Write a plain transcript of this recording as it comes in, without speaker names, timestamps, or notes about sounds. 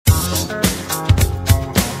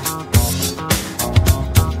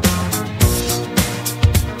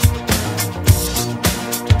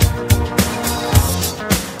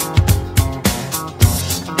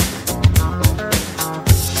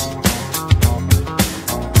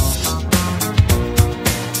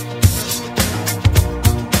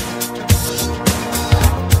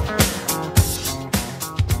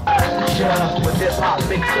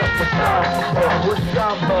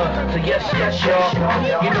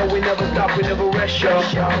know we never stop, we never rest, y'all.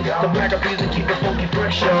 The black of music keep the funky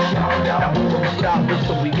fresh, y'all. Now we won't stop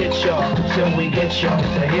until we get y'all, till we get y'all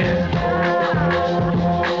to hear.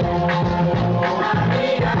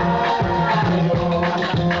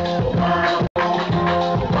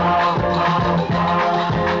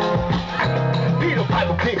 Peter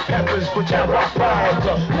Piper, Pink Peppers, put that rock rhymes.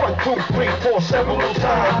 1, 2, 3, 4, several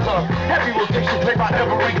times. Heavy rotation played by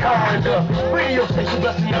every kind. Radio station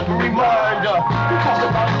blessing every mind. We cross the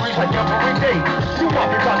boundaries like every day. You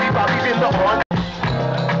Bobby in the horn.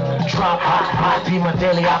 Drop hot, be my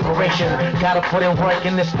daily operation. Gotta put in work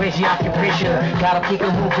in this crazy occupation. Gotta keep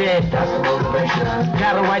it moving, that's the motivation.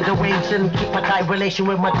 Gotta ride the waves and keep a tight relation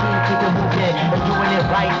with my team. Keep it moving and doing it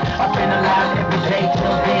right. I've been alive every day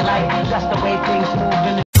till daylight. That's the way things move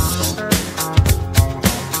in the